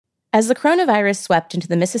As the coronavirus swept into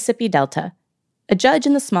the Mississippi Delta, a judge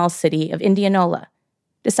in the small city of Indianola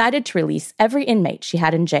decided to release every inmate she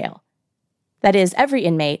had in jail. That is, every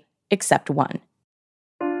inmate except one.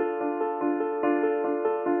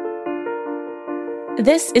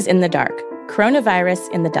 This is In the Dark, Coronavirus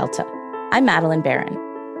in the Delta. I'm Madeline Barron.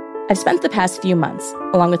 I've spent the past few months,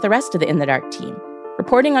 along with the rest of the In the Dark team,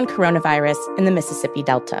 reporting on coronavirus in the Mississippi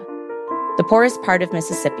Delta, the poorest part of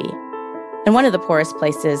Mississippi, and one of the poorest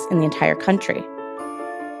places in the entire country.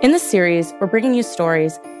 In this series, we're bringing you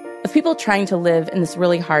stories of people trying to live in this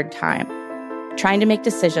really hard time, trying to make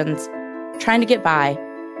decisions, trying to get by,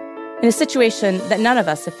 in a situation that none of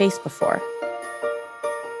us have faced before.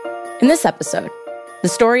 In this episode, the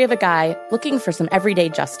story of a guy looking for some everyday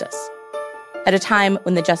justice, at a time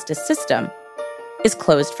when the justice system is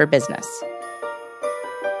closed for business.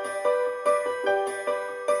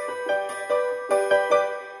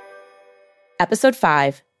 Episode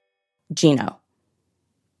 5, Gino.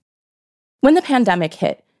 When the pandemic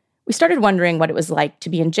hit, we started wondering what it was like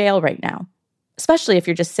to be in jail right now, especially if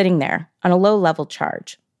you're just sitting there on a low-level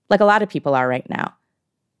charge, like a lot of people are right now.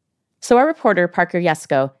 So our reporter, Parker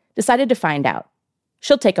Yesko, decided to find out.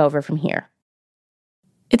 She'll take over from here.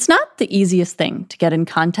 It's not the easiest thing to get in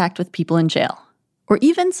contact with people in jail, or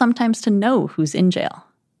even sometimes to know who's in jail.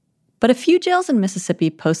 But a few jails in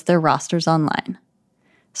Mississippi post their rosters online.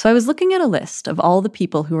 So I was looking at a list of all the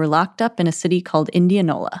people who were locked up in a city called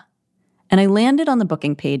Indianola, and I landed on the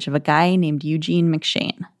booking page of a guy named Eugene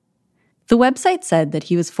McShane. The website said that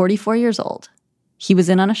he was 44 years old. He was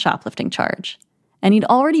in on a shoplifting charge, and he'd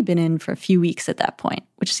already been in for a few weeks at that point,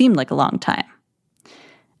 which seemed like a long time.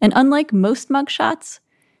 And unlike most mugshots,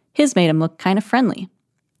 his made him look kind of friendly.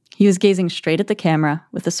 He was gazing straight at the camera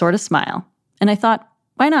with a sort of smile, and I thought,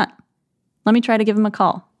 why not? Let me try to give him a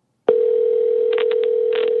call.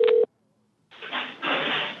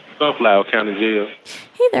 Sunflower County Jail.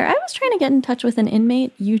 Hey there, I was trying to get in touch with an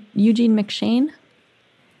inmate, Eugene McShane.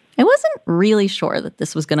 I wasn't really sure that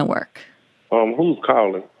this was going to work. Who's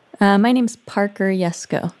calling? My name's Parker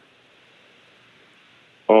Yesko.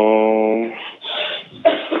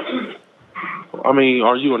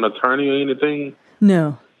 Are you an attorney or anything?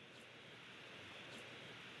 No.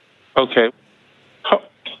 Okay.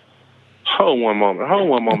 Hold one moment.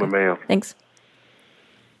 Okay. Ma'am. Thanks.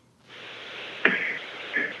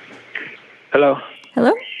 Hello.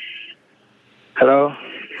 Hello? Hello.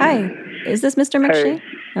 Hi. Is this Mr. McShane? Hey.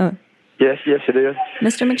 Oh. Yes, it is.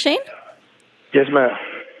 Mr. McShane? Yes, ma'am.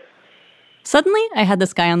 Suddenly, I had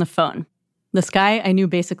this guy on the phone. This guy I knew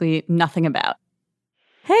basically nothing about.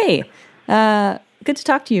 Hey, good to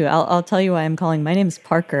talk to you. I'll tell you why I'm calling. My name's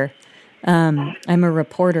Parker. I'm a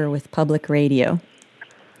reporter with public radio.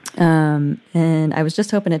 And I was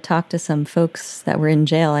just hoping to talk to some folks that were in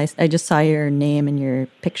jail. I just saw your name and your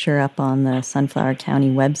picture up on the Sunflower County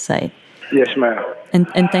website. Yes, ma'am.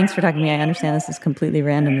 And thanks for talking to me. I understand this is completely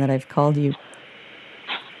random that I've called you.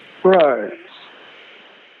 Right.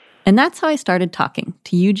 And that's how I started talking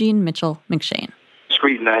to Eugene Mitchell McShane.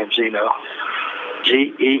 Street name, Gino.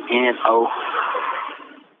 Geno.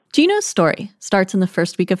 Gino's story starts in the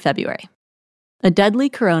first week of February. A deadly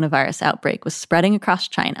coronavirus outbreak was spreading across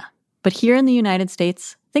China, but here in the United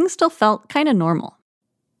States, things still felt kind of normal.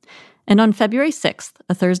 And on February 6th,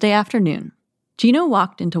 a Thursday afternoon, Gino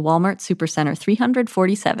walked into Walmart Supercenter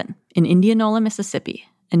 347 in Indianola, Mississippi,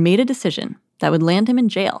 and made a decision that would land him in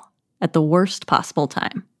jail at the worst possible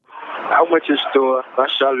time. I went to the store. I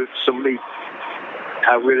shot some meat.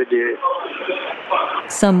 I really did.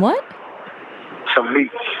 Some what? Some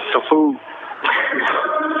meat. Some food.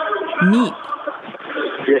 Meat.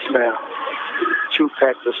 Yes, ma'am. 2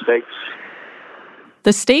 packs of steaks.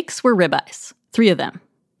 The steaks were ribeyes, 3 of them,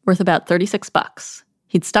 worth about $36.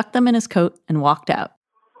 He'd stuck them in his coat and walked out.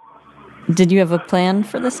 Did you have a plan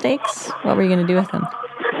for the steaks? What were you going to do with them?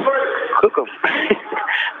 Cook them.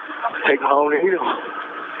 Take them home and eat them.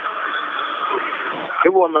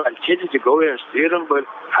 It wasn't my intention to go there and steal them, but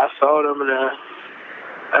I saw them and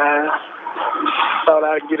I thought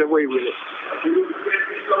I'd get away with it.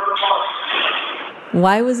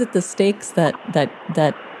 Why was it the steaks that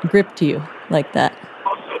gripped you like that?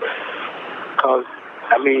 Because,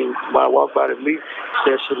 when I walked by the meat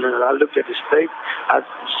section and I looked at the steak, I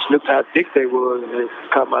looked how thick they were and it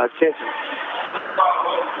caught my attention.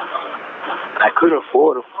 I couldn't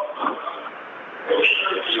afford them.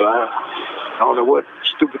 So I don't know what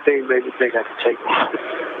stupid thing made me think I could take them.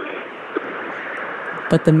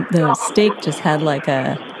 But the steak just had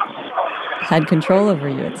had control over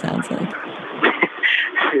you, it sounds like.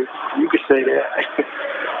 You could say that.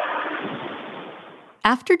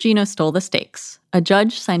 After Gino stole the steaks, a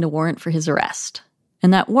judge signed a warrant for his arrest.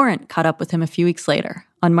 and that warrant caught up with him a few weeks later,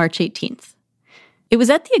 on March 18th. It was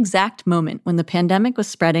at the exact moment when the pandemic was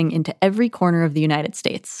spreading into every corner of the United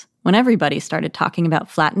States, when everybody started talking about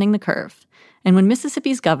flattening the curve, and when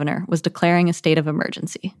Mississippi's governor was declaring a state of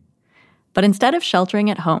emergency. But instead of sheltering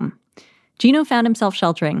at home, Gino found himself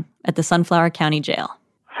sheltering at the Sunflower County Jail.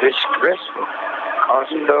 It's stressful.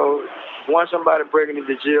 Because, once somebody breaking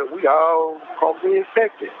into jail, we all gonna be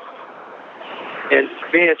infected. And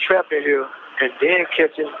being trapped in here and then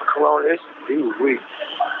catching corona, it's weak.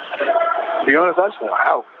 To be honest, I just want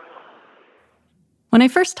out. When I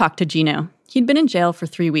first talked to Gino, he'd been in jail for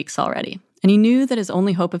 3 weeks already, and he knew that his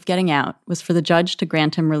only hope of getting out was for the judge to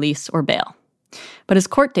grant him release or bail. But his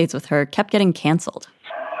court dates with her kept getting canceled.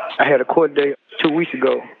 I had a court date 2 weeks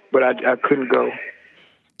ago, but I couldn't go.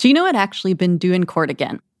 Gino had actually been due in court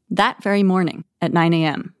again, that very morning at 9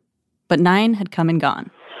 a.m. But 9 had come and gone.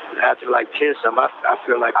 After like 10-something, I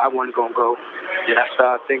feel like I wasn't going to go. Then I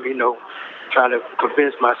started thinking, trying to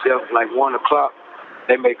convince myself like 1 o'clock,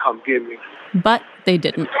 they may come get me. But they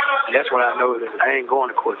didn't. That's when I know that I ain't going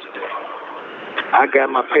to court today. I got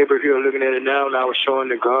my paper here looking at it now, and I was showing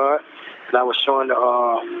the guard, and I was showing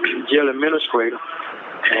the jail administrator.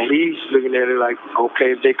 And he's looking at it like,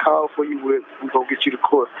 okay, if they call for you, we're going to get you to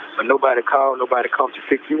court. But nobody called, nobody come to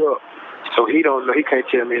pick you up. So he don't know, he can't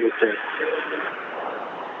tell me anything.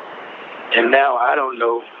 And now I don't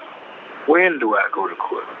know, when do I go to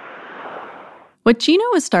court? What Gino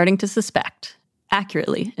was starting to suspect,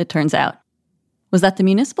 accurately, it turns out, was that the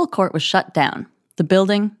municipal court was shut down, the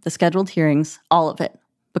building, the scheduled hearings, all of it,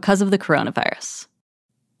 because of the coronavirus.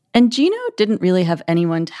 And Gino didn't really have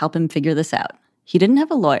anyone to help him figure this out. He didn't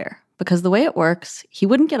have a lawyer, because the way it works, he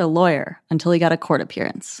wouldn't get a lawyer until he got a court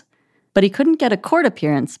appearance. But he couldn't get a court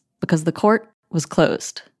appearance because the court was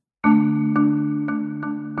closed.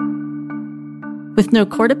 With no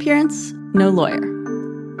court appearance, no lawyer.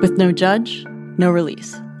 With no judge, no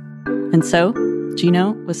release. And so,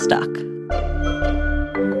 Gino was stuck.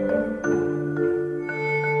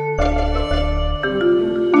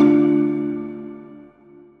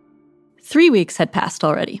 Three weeks had passed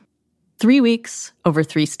already. 3 weeks over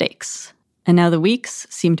 3 stakes. And now the weeks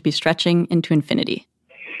seemed to be stretching into infinity.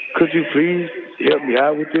 Could you please help me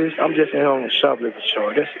out with this? I'm just in on a shoplifting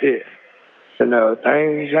charge. That's it. And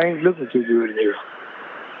things ain't looking too good in here.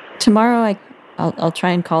 Tomorrow I'll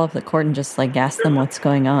try and call up the court and just ask them what's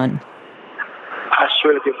going on. I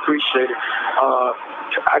surely appreciate it.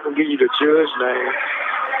 I can give you the judge's name.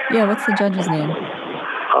 Yeah, what's the judge's name?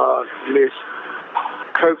 Miss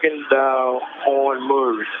Kirkendall Horn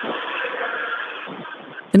Murray.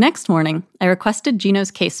 The next morning, I requested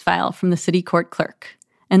Gino's case file from the city court clerk,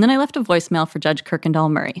 and then I left a voicemail for Judge Kirkendall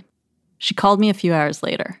Murray. She called me a few hours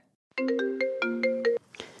later.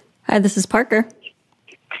 Hi, this is Parker.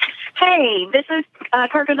 Hey, this is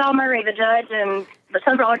Kirkendall Murray, the judge in the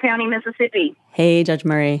Sunflower County, Mississippi. Hey, Judge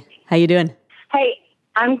Murray. How you doing? Hey,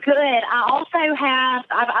 I'm good. I also have,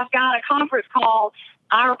 I've got a conference call.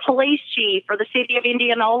 Our police chief for the city of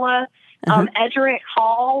Indianola, Edric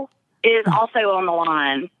Hall, is also on the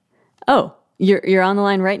line. Oh, you're on the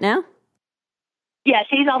line right now? Yes,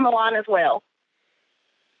 he's on the line as well.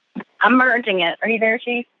 I'm merging it. Are you there,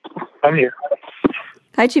 Chief? I'm here.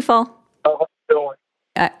 Hi, Chief Hall. How you doing?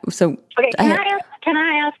 Okay, can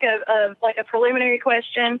I ask a preliminary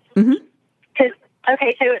question? Mm-hmm.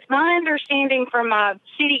 Okay, so it's my understanding from my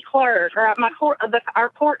city clerk or our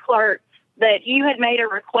court clerk that you had made a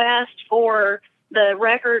request for the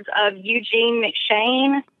records of Eugene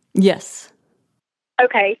McShane. Yes.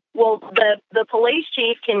 Okay. Well, the police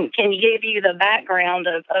chief can give you the background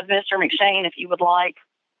of Mr. McShane if you would like.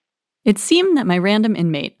 It seemed that my random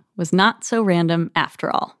inmate was not so random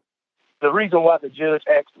after all. The reason why the judge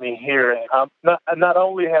asked me here, not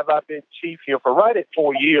only have I been chief here for right at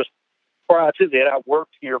 4 years, prior to that I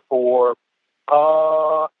worked here for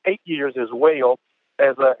 8 years as well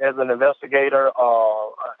as an investigator,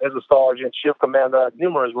 as a sergeant, shift commander,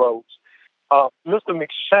 numerous roles. Mr.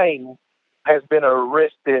 McShane has been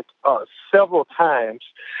arrested several times.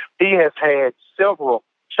 He has had several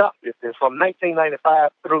shopliftings from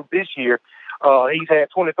 1995 through this year. He's had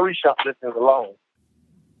 23 shopliftings alone.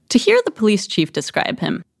 To hear the police chief describe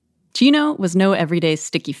him, Gino was no everyday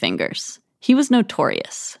sticky fingers. He was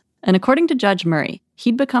notorious. And according to Judge Murray,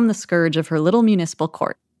 he'd become the scourge of her little municipal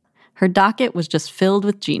court. Her docket was just filled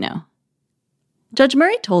with Gino. Judge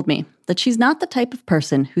Murray told me that she's not the type of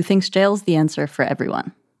person who thinks jail's the answer for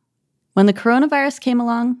everyone. When the coronavirus came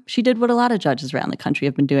along, she did what a lot of judges around the country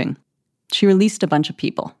have been doing. She released a bunch of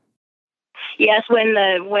people. Yes, when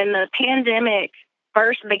the pandemic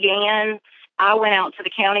first began, I went out to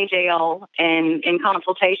the county jail and in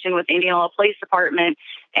consultation with the Indianola Police Department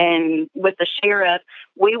and with the sheriff,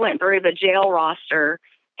 we went through the jail roster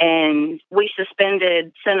and we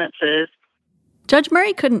suspended sentences. Judge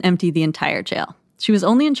Murray couldn't empty the entire jail. She was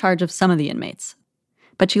only in charge of some of the inmates.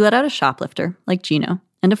 But she let out a shoplifter, like Gino,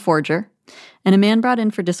 and a forger, and a man brought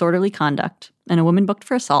in for disorderly conduct, and a woman booked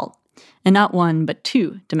for assault, and not one, but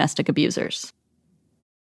 2 domestic abusers.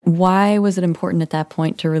 Why was it important at that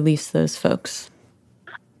point to release those folks?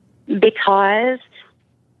 Because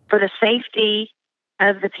for the safety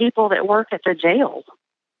of the people that work at the jail,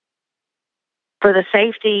 for the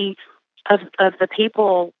safety of the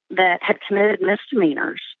people that had committed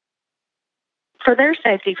misdemeanors, for their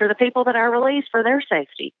safety, for the people that are released, for their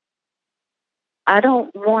safety. I don't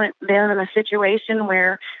want them in a situation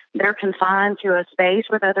where they're confined to a space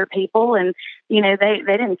with other people and, you know, they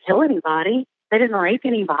didn't kill anybody. They didn't rape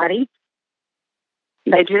anybody.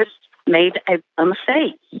 They just made a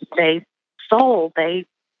mistake. They stole. They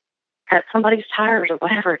cut somebody's tires or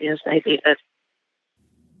whatever it is they did.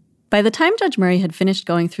 By the time Judge Murray had finished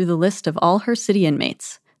going through the list of all her city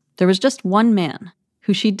inmates, there was just one man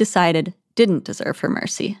who she'd decided didn't deserve her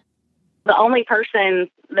mercy. The only person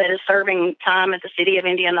that is serving time at the city of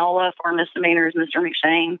Indianola for misdemeanor is Mr.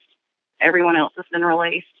 McShane. Everyone else has been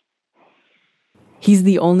released. He's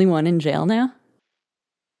the only one in jail now?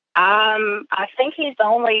 I think he's the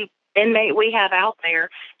only inmate we have out there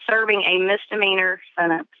serving a misdemeanor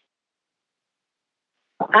sentence.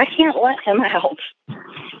 I can't let him out.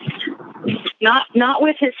 Not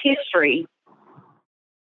with his history.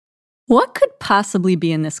 What could possibly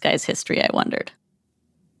be in this guy's history, I wondered.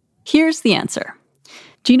 Here's the answer.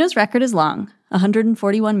 Gino's record is long,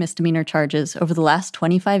 141 misdemeanor charges over the last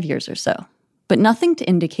 25 years or so, but nothing to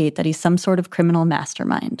indicate that he's some sort of criminal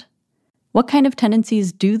mastermind. What kind of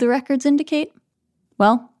tendencies do the records indicate?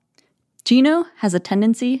 Well, Gino has a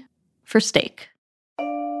tendency for steak.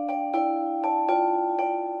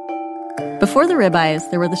 Before the ribeyes,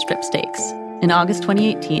 there were the strip steaks. In August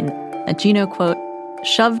 2018, that Gino, quote,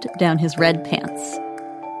 shoved down his red pants.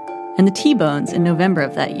 And the T-bones in November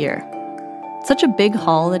of that year. Such a big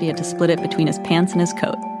haul that he had to split it between his pants and his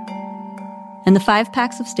coat. And the 5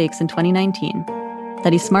 packs of steaks in 2019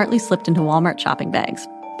 that he smartly slipped into Walmart shopping bags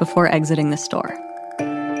before exiting the store.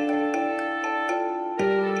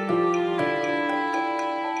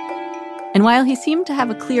 And while he seemed to have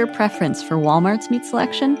a clear preference for Walmart's meat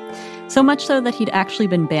selection, so much so that he'd actually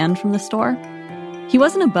been banned from the store, he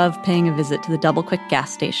wasn't above paying a visit to the Double Quick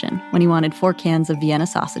gas station when he wanted 4 cans of Vienna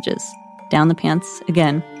sausages, down the pants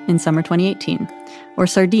again in summer 2018, or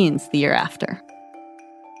sardines the year after.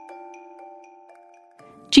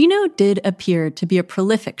 Gino did appear to be a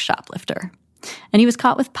prolific shoplifter, and he was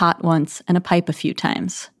caught with pot once and a pipe a few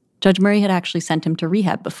times. Judge Murray had actually sent him to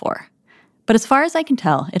rehab before. But as far as I can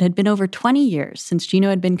tell, it had been over 20 years since Gino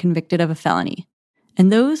had been convicted of a felony,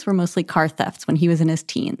 and those were mostly car thefts when he was in his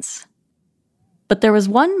teens. But there was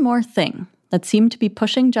one more thing that seemed to be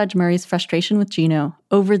pushing Judge Murray's frustration with Gino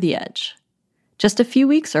over the edge. Just a few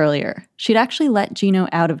weeks earlier, she'd actually let Gino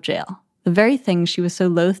out of jail, the very thing she was so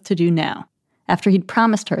loath to do now, after he'd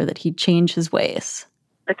promised her that he'd change his ways.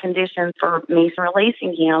 The condition for me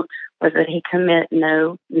releasing him was that he commit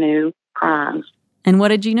no new crimes. And what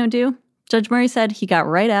did Gino do? Judge Murray said he got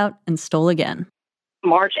right out and stole again.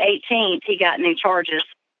 March 18th, he got new charges.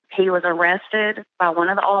 He was arrested by one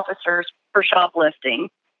of the officers for shoplifting.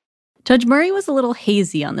 Judge Murray was a little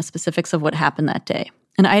hazy on the specifics of what happened that day,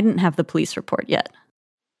 and I didn't have the police report yet.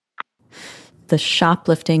 The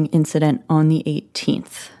shoplifting incident on the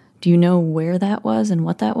 18th. Do you know where that was and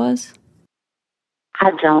what that was?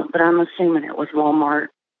 I don't, but I'm assuming it was Walmart.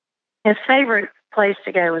 His favorite place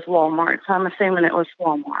to go was Walmart, so I'm assuming it was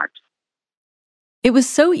Walmart. It was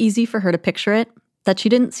so easy for her to picture it that she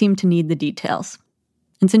didn't seem to need the details.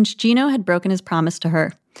 And since Gino had broken his promise to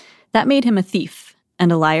her, that made him a thief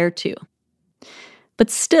and a liar too.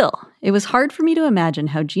 But still, it was hard for me to imagine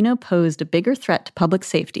how Gino posed a bigger threat to public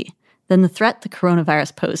safety than the threat the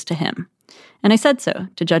coronavirus posed to him. And I said so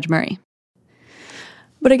to Judge Murray.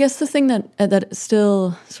 But I guess the thing that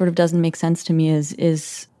still sort of doesn't make sense to me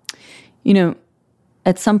is, you know,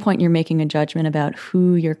 at some point you're making a judgment about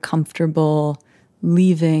who you're comfortable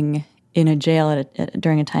leaving in a jail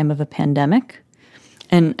during a time of a pandemic.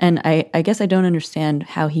 And I guess I don't understand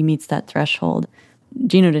how he meets that threshold.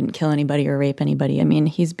 Gino didn't kill anybody or rape anybody. I mean,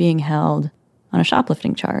 he's being held on a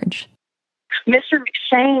shoplifting charge. Mr.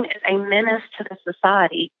 McShane is a menace to the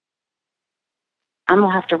society. I'm going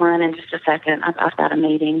to have to run in just a second. I've got a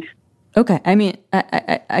meeting. Okay. I mean,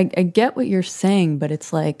 I get what you're saying, but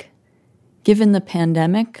it's like, given the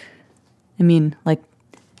pandemic, I mean, like,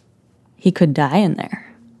 He could die in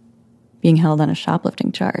there, being held on a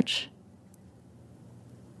shoplifting charge.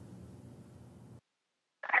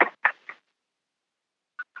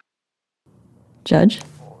 Judge?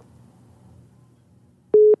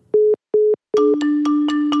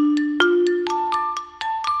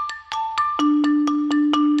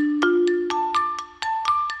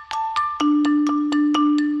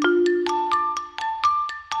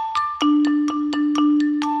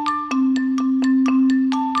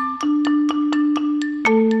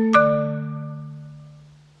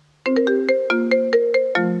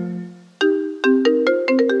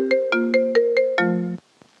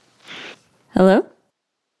 Hello?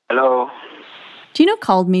 Hello. Gino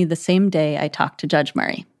called me the same day I talked to Judge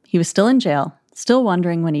Murray. He was still in jail, still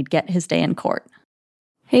wondering when he'd get his day in court.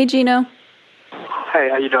 Hey, Gino. Hey,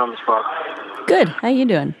 how you doing, Miss Parker? Good. How you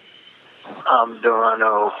doing? I'm doing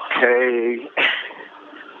okay.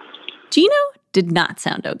 Gino did not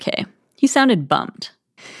sound okay. He sounded bummed.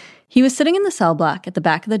 He was sitting in the cell block at the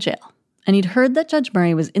back of the jail, and he'd heard that Judge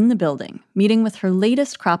Murray was in the building, meeting with her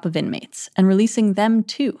latest crop of inmates and releasing them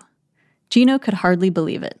too. Gino could hardly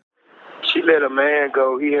believe it. She let a man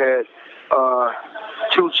go. He had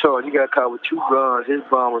 2 charges. He got caught with 2 guns. His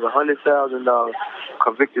bond was $100,000,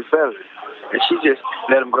 convicted felon. And she just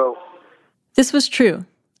let him go. This was true.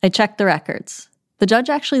 I checked the records. The judge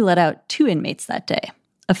actually let out 2 inmates that day,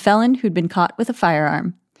 a felon who'd been caught with a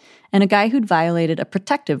firearm and a guy who'd violated a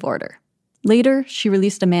protective order. Later, she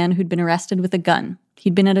released a man who'd been arrested with a gun.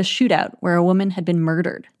 He'd been at a shootout where a woman had been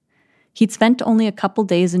murdered. He'd spent only a couple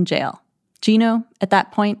days in jail. Gino, at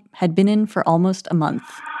that point, had been in for almost a month.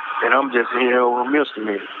 And I'm just here over a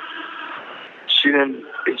misdemeanor. She didn't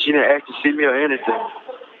ask to see me or anything.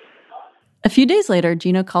 A few days later,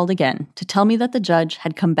 Gino called again to tell me that the judge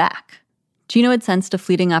had come back. Gino had sensed a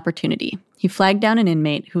fleeting opportunity. He flagged down an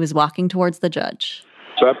inmate who was walking towards the judge.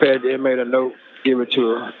 So I passed the inmate a note, give it to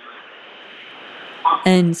her.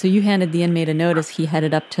 And so you handed the inmate a note as he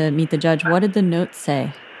headed up to meet the judge. What did the note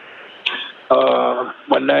say?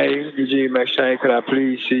 My name, Eugene McShane. Could I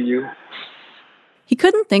please see you? He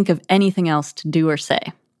couldn't think of anything else to do or say.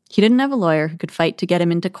 He didn't have a lawyer who could fight to get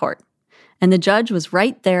him into court. And the judge was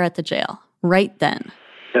right there at the jail, right then.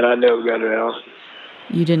 And I never got it out.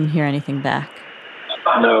 You didn't hear anything back?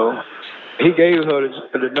 No. He gave her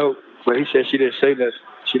the note, but he said she didn't say that.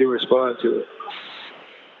 She didn't respond to it.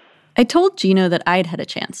 I told Gino that I'd had a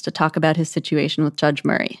chance to talk about his situation with Judge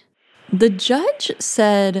Murray. The judge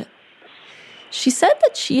said... She said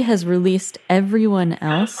that she has released everyone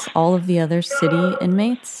else, all of the other city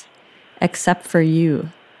inmates, except for you.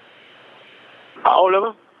 All of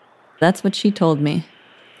them? That's what she told me.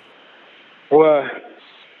 Why?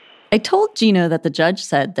 I told Gino that the judge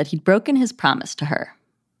said that he'd broken his promise to her,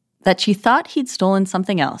 that she thought he'd stolen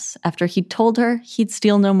something else after he'd told her he'd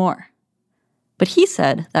steal no more. But he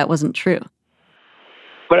said that wasn't true.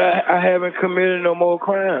 But I haven't committed no more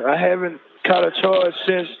crime. I haven't caught a charge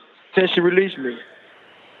since she released me.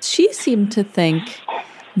 She seemed to think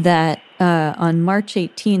that on March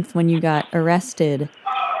 18th, when you got arrested,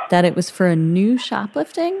 that it was for a new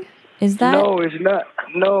shoplifting? Is that... No, it's not.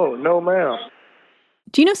 No, ma'am.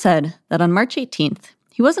 Gino said that on March 18th,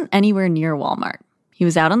 he wasn't anywhere near Walmart. He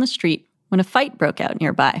was out on the street when a fight broke out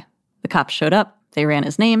nearby. The cops showed up, they ran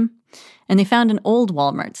his name, and they found an old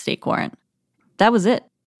Walmart stake warrant. That was it.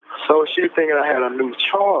 So she thinking I had a new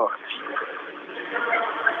charge.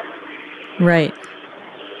 Right.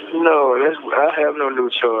 No, I have no new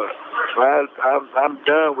charge. I'm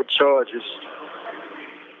done with charges.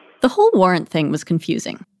 The whole warrant thing was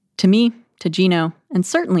confusing. To me, to Gino, and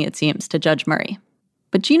certainly it seems to Judge Murray.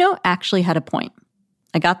 But Gino actually had a point.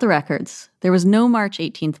 I got the records. There was no March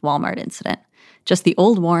 18th Walmart incident, just the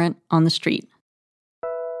old warrant on the street.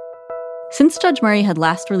 Since Judge Murray had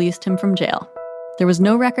last released him from jail, there was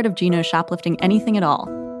no record of Gino shoplifting anything at all,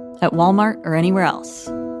 at Walmart or anywhere else.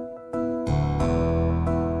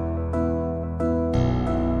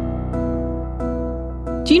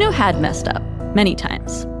 Gino had messed up many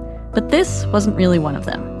times, but this wasn't really one of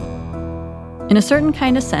them. In a certain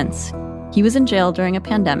kind of sense, he was in jail during a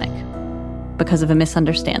pandemic because of a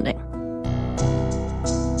misunderstanding.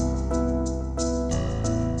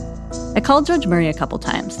 I called Judge Murray a couple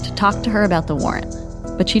times to talk to her about the warrant,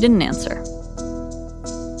 but she didn't answer.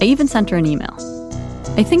 I even sent her an email.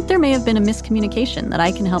 I think there may have been a miscommunication that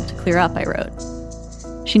I can help to clear up, I wrote.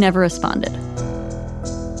 She never responded.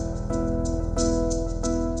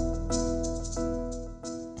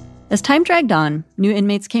 As time dragged on, new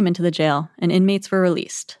inmates came into the jail and inmates were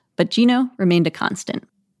released, but Gino remained a constant.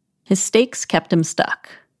 His stakes kept him stuck.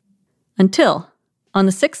 Until, on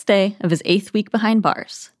the 6th day of his 8th week behind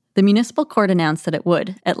bars, the municipal court announced that it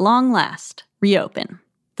would, at long last, reopen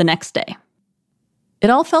the next day. It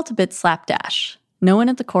all felt a bit slapdash. No one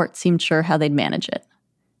at the court seemed sure how they'd manage it.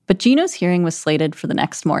 But Gino's hearing was slated for the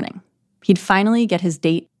next morning. He'd finally get his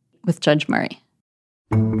date with Judge Murray.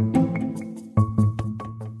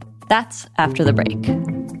 That's after the break.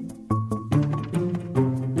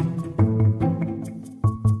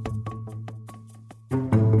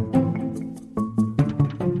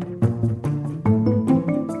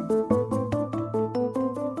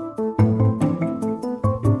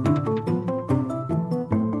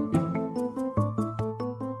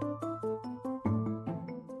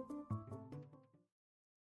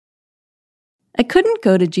 I couldn't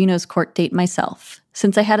go to Gino's court date myself,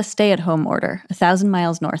 since I had a stay-at-home order 1,000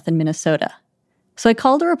 miles north in Minnesota. So I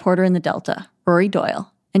called a reporter in the Delta, Rory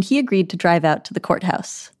Doyle, and he agreed to drive out to the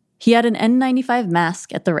courthouse. He had an N95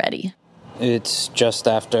 mask at the ready. It's just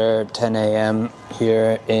after 10 a.m.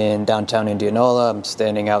 here in downtown Indianola. I'm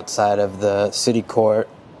standing outside of the city court.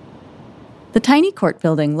 The tiny court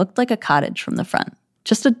building looked like a cottage from the front,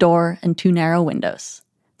 just a door and 2 narrow windows.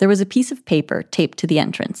 There was a piece of paper taped to the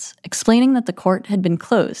entrance, explaining that the court had been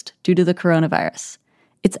closed due to the coronavirus.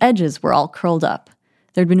 Its edges were all curled up.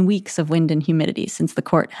 There'd been weeks of wind and humidity since the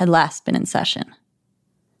court had last been in session.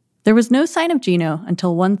 There was no sign of Gino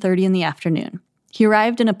until 1:30 in the afternoon. He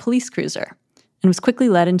arrived in a police cruiser and was quickly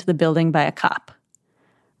led into the building by a cop.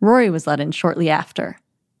 Rory was let in shortly after.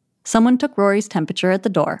 Someone took Rory's temperature at the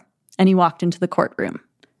door, and he walked into the courtroom.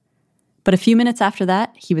 But a few minutes after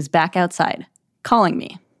that, he was back outside, calling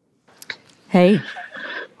me. Hey.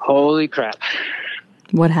 Holy crap.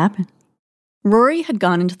 What happened? Rory had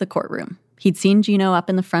gone into the courtroom. He'd seen Gino up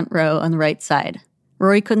in the front row on the right side.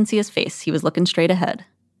 Rory couldn't see his face. He was looking straight ahead.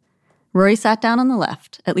 Rory sat down on the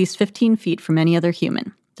left, at least 15 feet from any other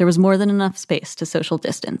human. There was more than enough space to social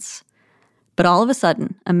distance. But all of a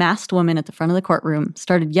sudden, a masked woman at the front of the courtroom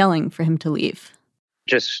started yelling for him to leave.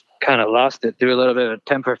 Just kind of lost it, threw a little bit of a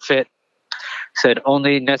temper fit. Said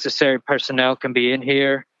only necessary personnel can be in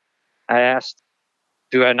here. I asked,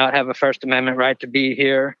 do I not have a First Amendment right to be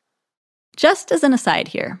here? Just as an aside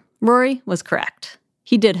here, Rory was correct.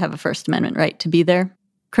 He did have a First Amendment right to be there.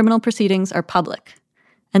 Criminal proceedings are public.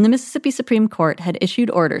 And the Mississippi Supreme Court had issued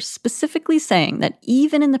orders specifically saying that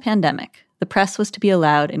even in the pandemic, the press was to be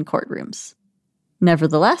allowed in courtrooms.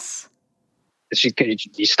 Nevertheless,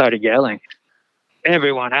 He started yelling.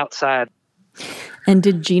 Everyone outside. And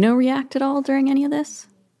did Gino react at all during any of this?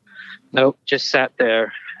 Nope, just sat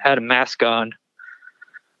there, had a mask on.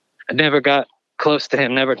 I never got close to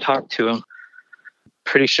him, never talked to him.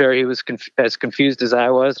 Pretty sure he was as confused as I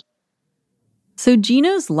was. So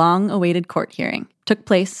Gino's long-awaited court hearing took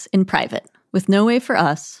place in private, with no way for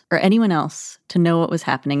us or anyone else to know what was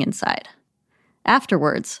happening inside.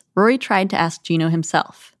 Afterwards, Rory tried to ask Gino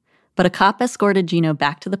himself, but a cop escorted Gino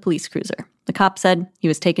back to the police cruiser. The cop said he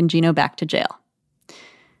was taking Gino back to jail.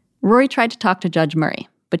 Rory tried to talk to Judge Murray,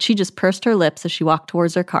 but she just pursed her lips as she walked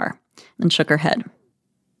towards her car and shook her head.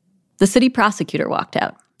 The city prosecutor walked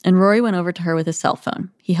out, and Rory went over to her with his cell phone.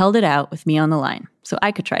 He held it out with me on the line, so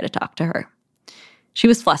I could try to talk to her. She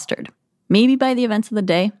was flustered, maybe by the events of the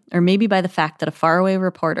day, or maybe by the fact that a faraway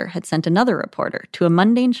reporter had sent another reporter to a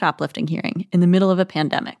mundane shoplifting hearing in the middle of a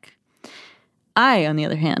pandemic. I, on the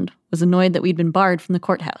other hand, was annoyed that we'd been barred from the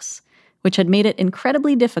courthouse, which had made it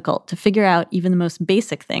incredibly difficult to figure out even the most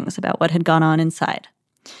basic things about what had gone on inside.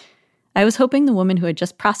 I was hoping the woman who had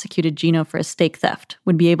just prosecuted Gino for a stake theft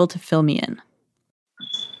would be able to fill me in.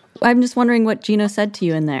 I'm just wondering what Gino said to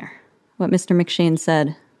you in there, what Mr. McShane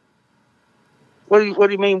said. What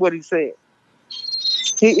do you mean what he said?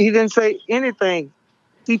 He didn't say anything.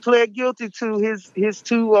 He pled guilty to his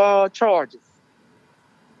 2 charges.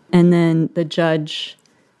 And then the judge,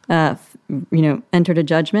 entered a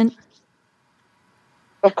judgment?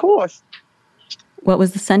 Of course. What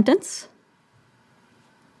was the sentence?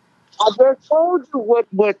 I just told you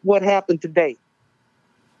what happened today.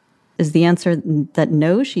 Is the answer that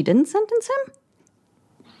no, she didn't sentence him?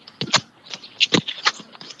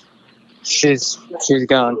 She's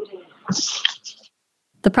gone.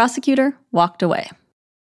 The prosecutor walked away.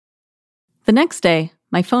 The next day,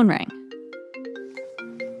 my phone rang.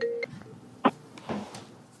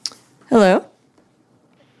 Hello?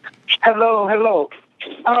 Hello. Hello.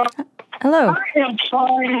 I am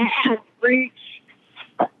trying to reach.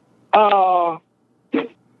 I'm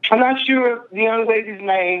not sure the young lady's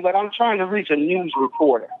name, but I'm trying to reach a news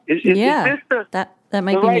reporter. Is this that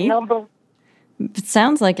might the be right me. number? It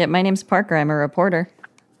sounds like it. My name's Parker. I'm a reporter.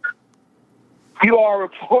 You are a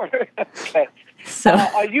reporter. Okay. So,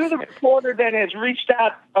 are you the reporter that has reached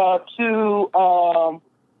out to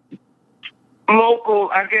local,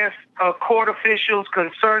 I guess, court officials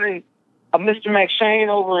concerning Mr. McShane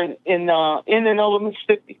over in Indianola,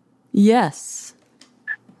 Mississippi? Yes.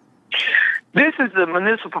 This is the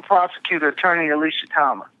municipal prosecutor, Attorney Alicia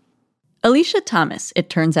Thomas. Alicia Thomas, it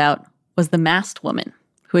turns out, was the masked woman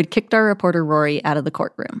who had kicked our reporter Rory out of the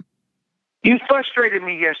courtroom. You frustrated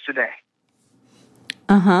me yesterday.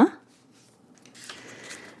 Uh-huh.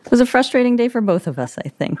 It was a frustrating day for both of us, I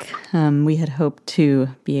think. We had hoped to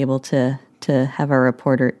be able to have our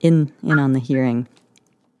reporter in on the hearing.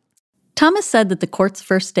 Thomas said that the court's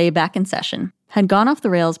first day back in session had gone off the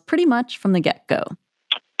rails pretty much from the get-go.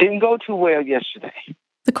 Didn't go too well yesterday.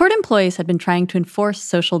 The court employees had been trying to enforce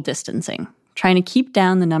social distancing, trying to keep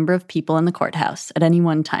down the number of people in the courthouse at any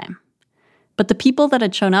one time. But the people that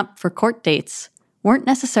had shown up for court dates weren't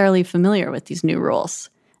necessarily familiar with these new rules,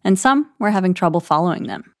 and some were having trouble following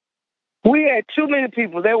them. We had too many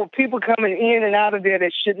people. There were people coming in and out of there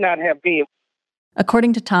that should not have been.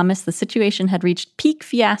 According to Thomas, the situation had reached peak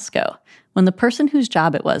fiasco when the person whose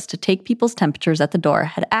job it was to take people's temperatures at the door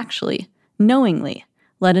had actually, knowingly,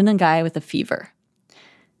 let in a guy with a fever.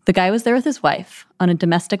 The guy was there with his wife on a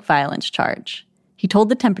domestic violence charge. He told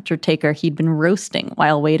the temperature taker he'd been roasting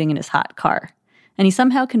while waiting in his hot car, and he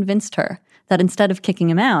somehow convinced her that instead of kicking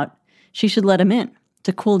him out, she should let him in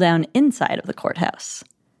to cool down inside of the courthouse.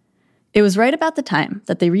 It was right about the time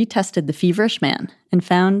that they retested the feverish man and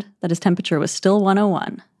found that his temperature was still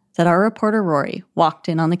 101 that our reporter Rory walked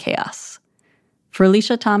in on the chaos. For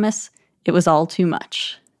Alicia Thomas, it was all too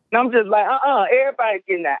much. And I'm just like, everybody's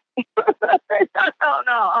getting that.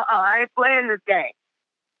 No, I ain't playing this game.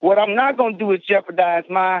 What I'm not going to do is jeopardize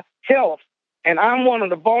my health. And I'm one of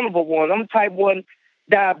the vulnerable ones. I'm type 1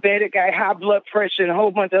 diabetic, I have high blood pressure and a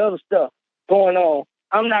whole bunch of other stuff going on.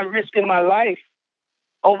 I'm not risking my life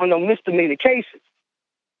over no misdemeanor cases.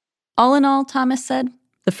 All in all, Thomas said,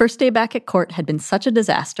 the first day back at court had been such a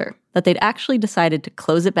disaster that they'd actually decided to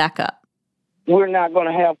close it back up. We're not going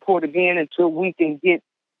to have court again until we can get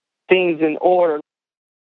things in order.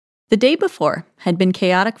 The day before had been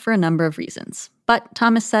chaotic for a number of reasons, but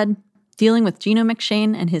Thomas said dealing with Gino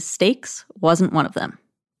McShane and his stakes wasn't one of them.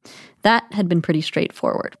 That had been pretty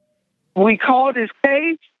straightforward. We called his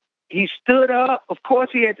case. He stood up. Of course,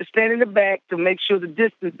 he had to stand in the back to make sure the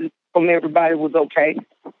distance from everybody was okay.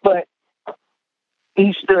 But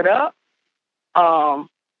he stood up.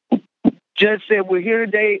 Judge said, we're here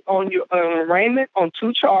today on your arraignment on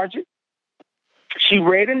 2 charges. She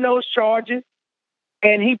read in those charges,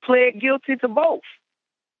 and he pled guilty to both.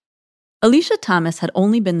 Alicia Thomas had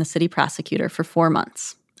only been the city prosecutor for 4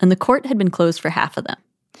 months, and the court had been closed for half of them.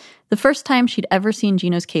 The first time she'd ever seen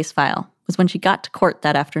Gino's case file was when she got to court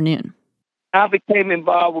that afternoon. I became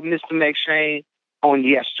involved with Mr. McShane on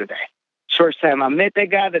yesterday. First time I met that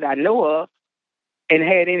guy that I know of and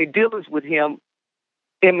had any dealings with him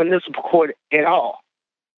in municipal court at all.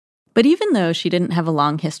 But even though she didn't have a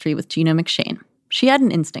long history with Gino McShane, she had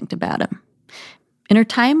an instinct about him. In her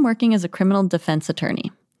time working as a criminal defense attorney,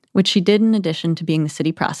 which she did in addition to being the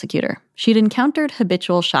city prosecutor, she'd encountered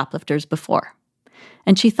habitual shoplifters before.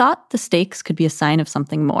 And she thought the stakes could be a sign of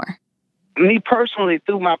something more. Me personally,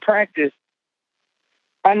 through my practice,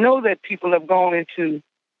 I know that people have gone into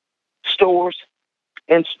stores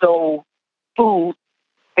and stole food,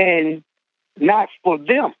 and not for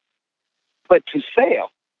them, but to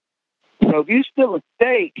sell. So if you steal a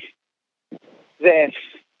steak that's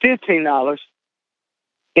 $15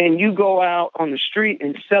 and you go out on the street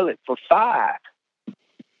and sell it for $5,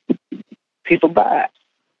 people buy it.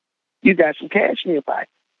 You got some cash in your pocket.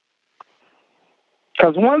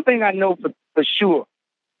 Because one thing I know for sure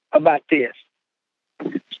about this,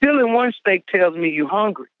 stealing 1 steak tells me you're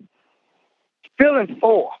hungry. Stealing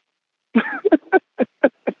 4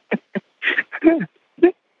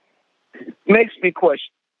 makes me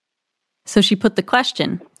question. So she put the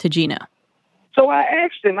question to Gino. So I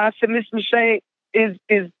asked him, I said, Mr. McShane, is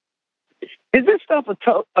this stuff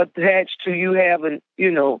attached to you having,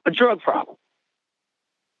 a drug problem?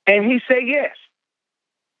 And he said, yes.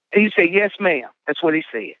 He said, yes, ma'am. That's what he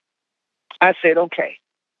said. I said, okay.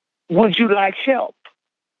 Would you like help?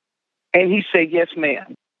 And he said, yes,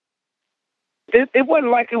 ma'am. It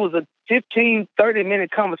wasn't like it was a 15,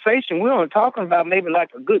 30-minute conversation. We were only talking about maybe like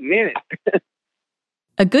a good minute.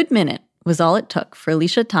 A good minute was all it took for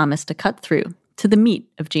Alicia Thomas to cut through to the meat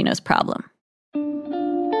of Gino's problem.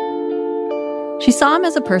 She saw him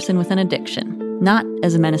as a person with an addiction, not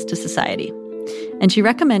as a menace to society. And she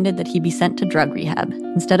recommended that he be sent to drug rehab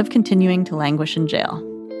instead of continuing to languish in jail.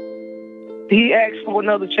 He asked for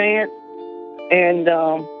another chance, and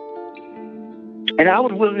I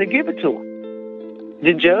was willing to give it to him.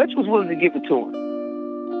 The judge was willing to give it to him.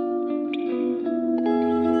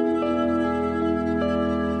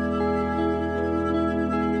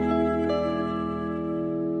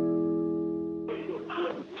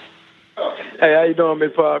 Hey, how you doing,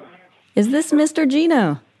 Miss Parker? Is this Mr.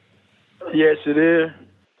 Gino? Yes, it is.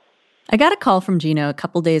 I got a call from Gino a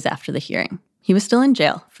couple days after the hearing. He was still in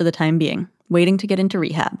jail for the time being, waiting to get into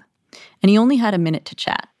rehab. And he only had a minute to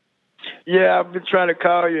chat. Yeah, I've been trying to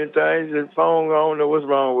call you and things, and phone, I don't know what's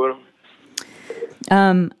wrong with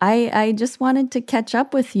them. I just wanted to catch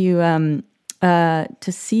up with you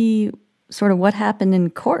to see sort of what happened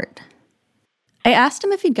in court. I asked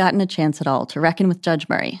him if he'd gotten a chance at all to reckon with Judge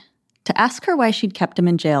Murray, to ask her why she'd kept him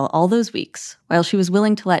in jail all those weeks while she was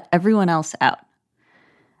willing to let everyone else out.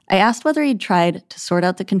 I asked whether he'd tried to sort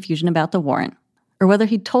out the confusion about the warrant, or whether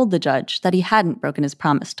he'd told the judge that he hadn't broken his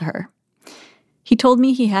promise to her. He told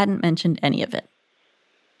me he hadn't mentioned any of it.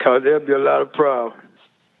 Because there'd be a lot of problems.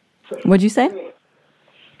 What'd you say?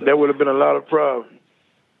 There would have been a lot of problems.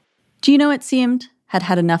 Gino, it seemed, had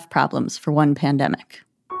had enough problems for one pandemic.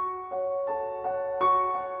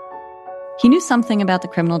 He knew something about the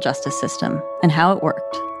criminal justice system and how it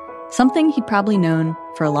worked, something he'd probably known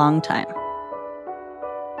for a long time.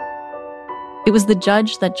 It was the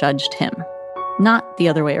judge that judged him, not the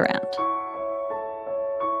other way around.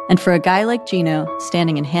 And for a guy like Gino,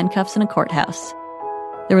 standing in handcuffs in a courthouse,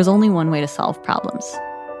 there was only one way to solve problems.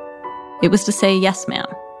 It was to say, "Yes, ma'am,"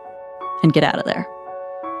 and get out of there.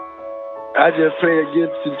 I just plead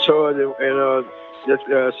guilty to the charge and just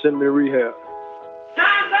send me to rehab.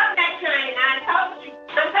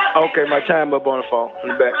 Okay, my time up on the phone in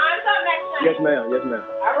the back. Yes, ma'am. Yes, ma'am.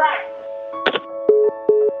 All right.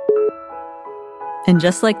 And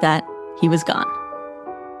just like that, he was gone.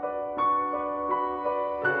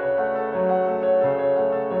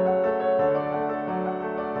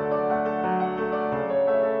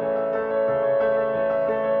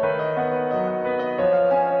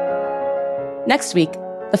 Next week,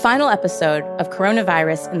 the final episode of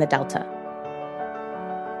Coronavirus in the Delta.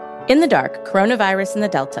 In the Dark, Coronavirus in the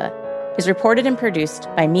Delta is reported and produced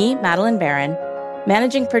by me, Madeline Barron,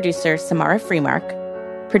 managing producer Samara Freemark,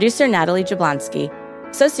 producer Natalie Jablonski,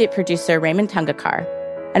 associate producer Raymond Tungakar,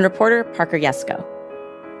 and reporter Parker Yesko.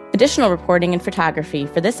 Additional reporting and photography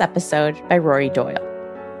for this episode by Rory Doyle.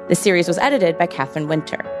 The series was edited by Catherine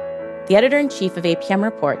Winter. The editor-in-chief of APM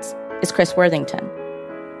Reports is Chris Worthington.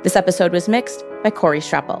 This episode was mixed by Corey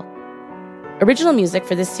Schreppel. Original music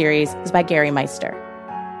for this series is by Gary Meister.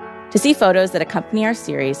 To see photos that accompany our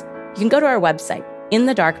series, you can go to our website,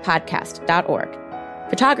 inthedarkpodcast.org.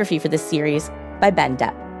 Photography for this series by Ben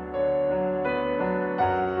Depp.